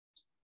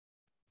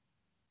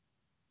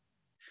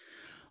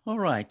All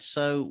right.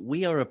 So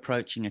we are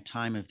approaching a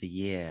time of the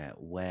year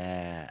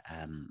where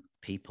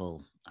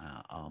people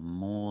are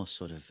more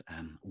sort of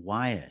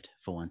wired,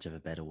 for want of a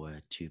better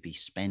word, to be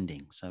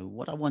spending. So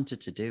what I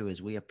wanted to do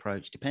is we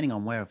approach, depending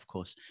on where, of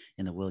course,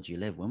 in the world you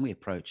live, when we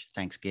approach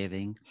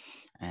Thanksgiving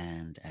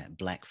and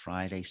Black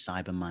Friday,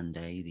 Cyber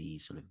Monday, the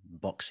sort of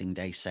Boxing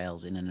Day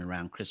sales in and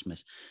around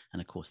Christmas,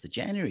 and of course the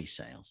January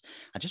sales,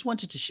 I just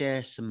wanted to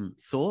share some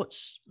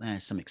thoughts,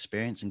 some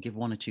experience, and give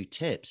one or two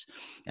tips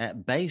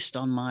based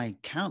on my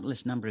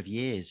countless number of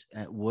years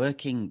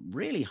working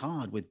really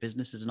hard with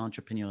businesses and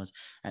entrepreneurs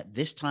at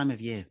this time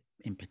of year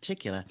in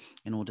particular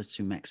in order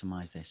to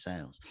maximize their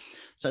sales.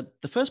 So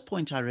the first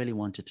point I really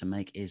wanted to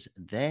make is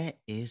there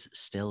is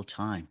still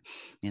time.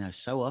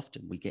 So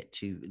often we get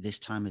to this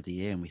time of the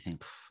year and we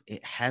think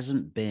it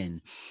hasn't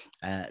been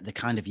the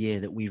kind of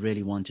year that we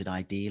really wanted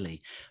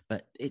ideally,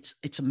 but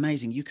it's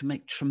amazing. You can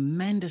make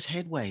tremendous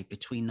headway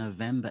between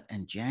November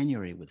and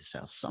January with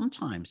sales,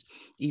 sometimes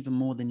even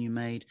more than you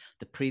made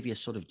the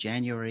previous sort of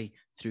January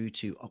through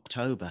to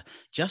October,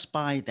 just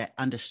by that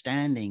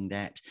understanding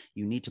that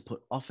you need to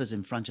put offers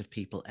in front of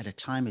people at a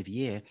time of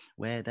year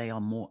where they are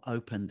more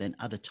open than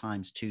other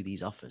times to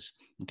these offers.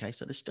 Okay,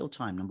 so there's still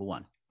time, number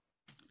one.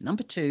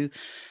 Number two,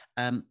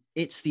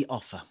 it's the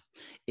offer.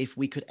 If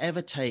we could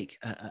ever take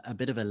a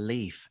bit of a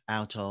leaf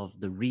out of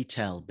the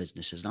retail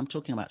businesses, and I'm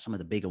talking about some of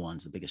the bigger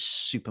ones, the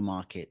biggest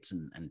supermarkets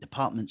and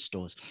department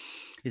stores,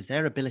 is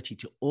their ability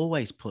to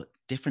always put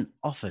different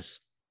offers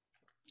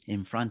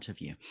in front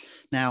of you.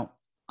 Now,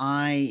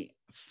 I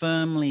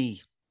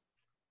firmly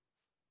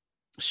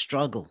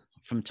struggle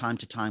from time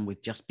to time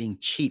with just being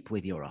cheap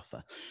with your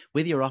offer.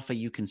 With your offer,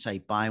 you can say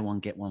buy one,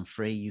 get one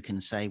free. You can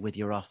say with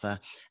your offer,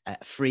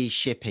 free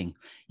shipping.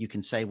 You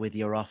can say with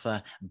your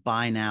offer,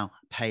 buy now,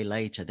 pay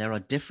later. There are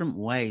different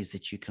ways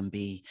that you can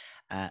be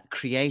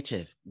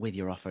creative with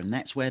your offer, and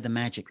that's where the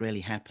magic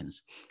really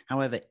happens.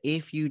 However,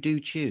 if you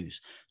do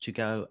choose to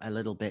go a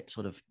little bit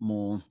sort of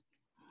more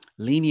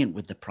lenient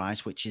with the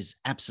price, which is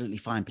absolutely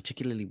fine,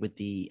 particularly with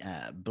the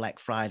Black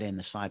Friday and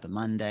the Cyber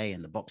Monday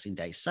and the Boxing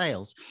Day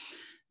sales,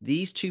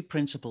 these two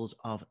principles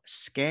of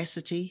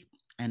scarcity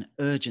and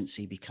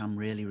urgency become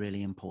really,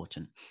 really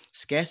important.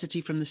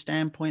 Scarcity from the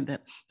standpoint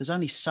that there's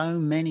only so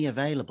many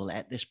available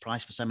at this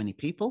price for so many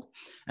people,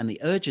 and the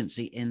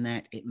urgency in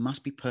that it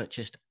must be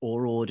purchased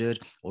or ordered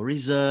or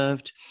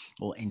reserved,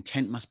 or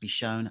intent must be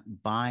shown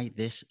by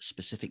this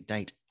specific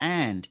date.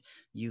 And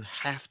you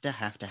have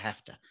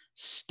to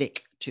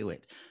stick to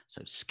it.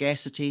 So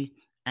scarcity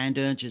and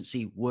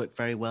urgency work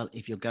very well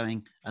if you're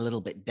going a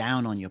little bit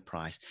down on your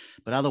price.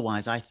 But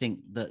otherwise, I think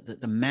that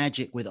the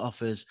magic with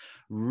offers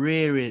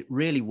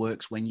really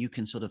works when you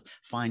can sort of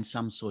find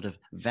some sort of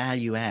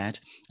value add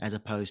as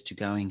opposed to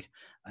going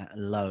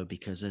low,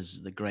 because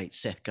as the great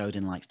Seth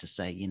Godin likes to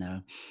say,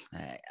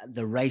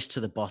 the race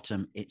to the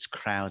bottom, it's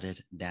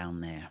crowded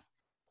down there.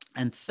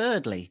 And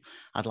thirdly,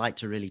 I'd like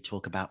to really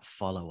talk about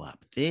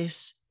follow-up.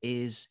 This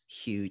is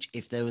huge.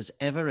 If there was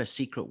ever a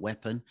secret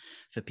weapon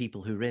for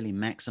people who really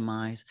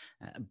maximize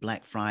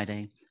Black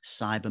Friday,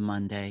 Cyber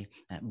Monday,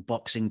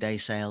 Boxing Day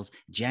sales,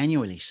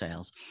 January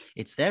sales,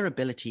 it's their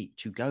ability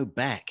to go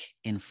back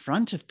in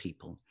front of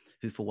people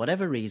who, for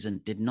whatever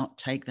reason, did not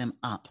take them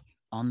up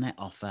on their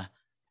offer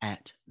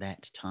at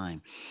that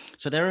time.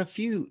 So there are a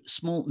few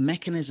small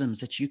mechanisms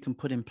that you can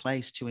put in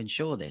place to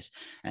ensure this.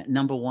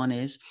 Number one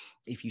is,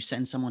 if you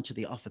send someone to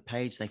the offer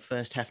page, they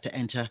first have to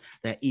enter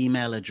their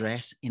email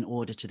address in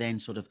order to then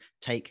sort of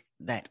take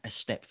that a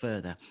step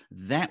further.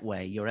 That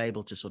way you're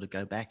able to sort of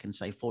go back and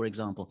say, for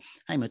example,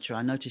 hey, Mitra,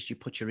 I noticed you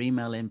put your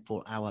email in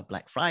for our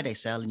Black Friday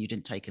sale and you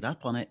didn't take it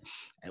up on it.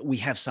 We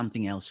have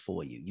something else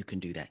for you. You can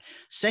do that.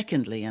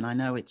 Secondly, and I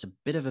know it's a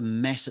bit of a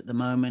mess at the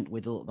moment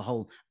with all, the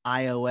whole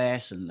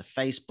iOS and the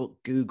Facebook,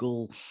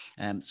 Google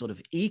sort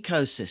of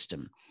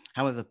ecosystem.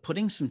 However,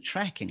 putting some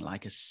tracking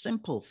like a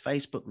simple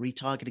Facebook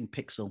retargeting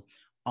pixel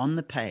on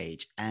the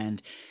page,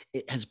 and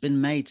it has been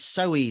made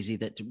so easy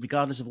that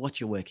regardless of what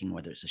you're working,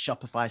 whether it's a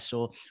Shopify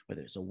store,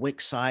 whether it's a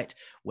Wix site,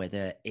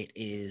 whether it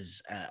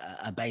is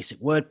a basic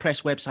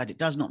WordPress website, it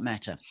does not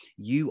matter.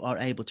 You are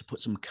able to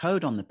put some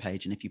code on the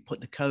page, and if you put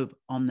the code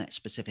on that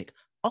specific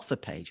offer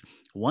page,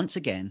 once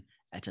again,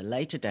 at a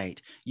later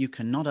date, you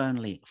can not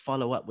only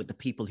follow up with the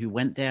people who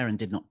went there and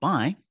did not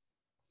buy,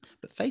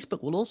 but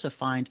Facebook will also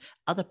find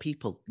other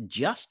people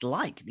just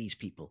like these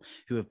people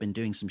who have been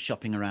doing some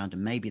shopping around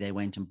and maybe they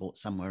went and bought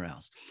somewhere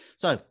else.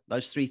 So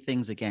those three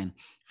things again.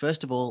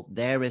 First of all,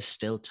 there is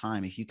still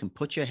time. If you can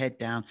put your head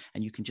down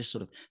and you can just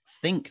sort of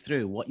think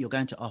through what you're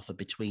going to offer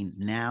between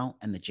now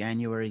and the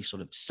January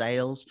sort of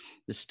sales,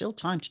 there's still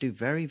time to do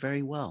very,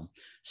 very well.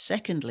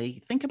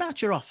 Secondly, think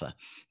about your offer.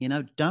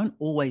 Don't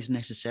always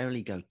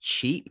necessarily go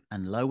cheap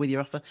and low with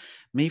your offer.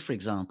 Me, for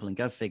example, and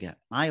go figure,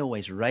 I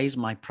always raise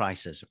my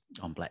prices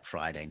on Black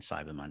Friday and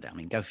Cyber Monday. I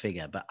mean, go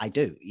figure, but I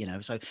do,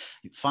 so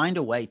find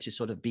a way to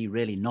sort of be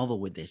really novel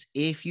with this.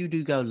 If you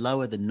do go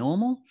lower than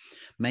normal,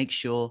 make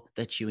sure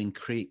that you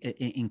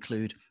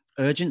include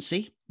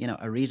urgency,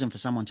 a reason for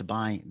someone to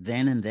buy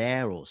then and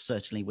there, or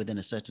certainly within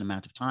a certain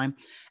amount of time,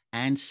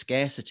 and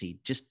scarcity.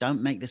 Just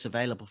don't make this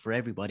available for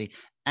everybody,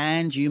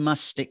 and you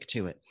must stick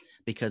to it.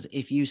 Because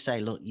if you say,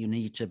 look, you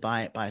need to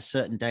buy it by a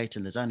certain date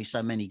and there's only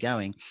so many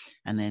going,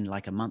 and then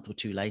like a month or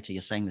two later,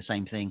 you're saying the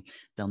same thing,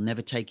 they'll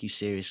never take you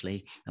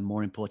seriously. And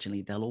more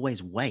importantly, they'll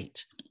always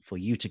wait for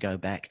you to go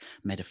back,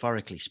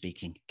 metaphorically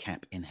speaking,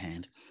 cap in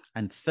hand.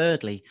 And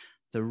thirdly,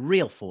 the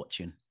real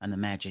fortune and the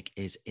magic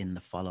is in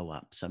the follow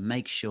up. So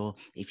make sure,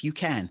 if you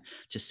can,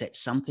 to set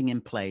something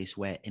in place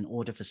where, in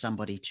order for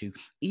somebody to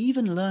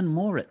even learn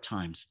more at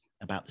times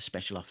about the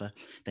special offer,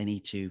 they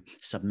need to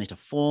submit a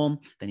form,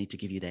 they need to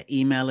give you their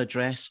email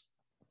address,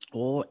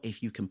 or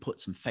if you can put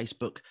some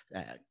Facebook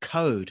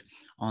code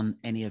on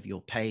any of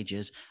your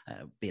pages,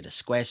 be it a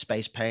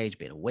Squarespace page,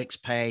 be it a Wix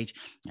page,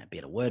 be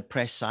it a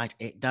WordPress site,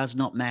 it does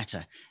not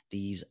matter.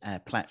 These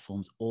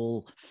platforms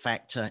all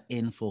factor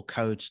in for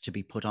codes to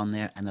be put on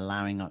there and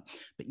allowing it.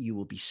 But you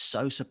will be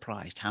so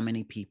surprised how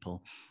many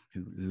people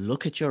who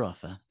look at your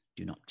offer,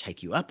 do not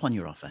take you up on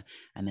your offer,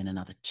 and then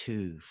another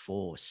 2,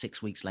 4,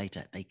 6 weeks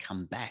later, they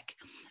come back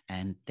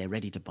and they're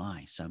ready to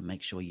buy. So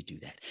make sure you do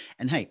that.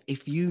 And hey,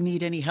 if you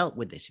need any help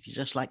with this, if you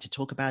just like to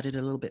talk about it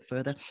a little bit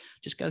further,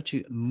 just go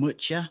to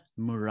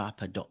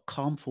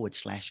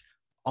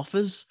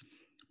muchamurapa.com/offers.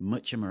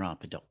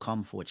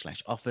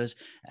 muchamurapa.com/offers.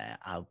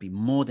 I'll be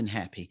more than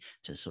happy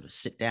to sort of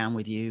sit down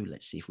with you.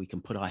 Let's see if we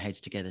can put our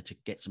heads together to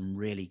get some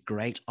really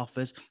great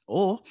offers.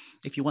 Or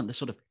if you want the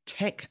sort of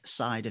tech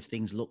side of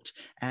things looked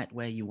at,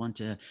 where you want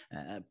to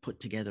put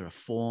together a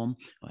form,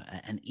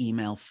 an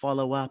email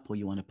follow-up, or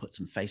you want to put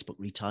some Facebook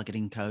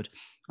retargeting code,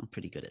 I'm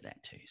pretty good at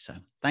that too. So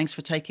thanks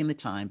for taking the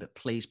time. But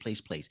please, please,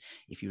 please,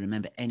 if you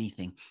remember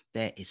anything,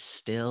 there is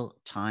still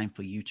time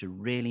for you to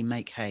really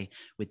make hay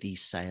with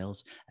these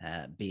sales,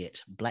 be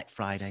it Black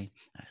Friday,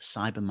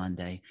 Cyber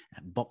Monday,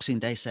 Boxing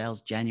Day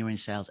sales, January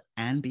sales,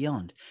 and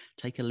beyond.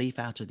 Take a leaf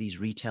out of these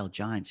retail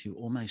giants who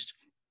almost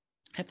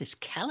have this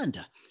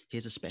calendar.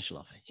 Here's a special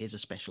offer. Here's a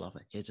special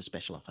offer. Here's a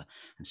special offer.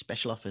 And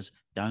special offers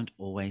don't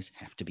always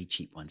have to be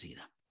cheap ones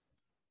either.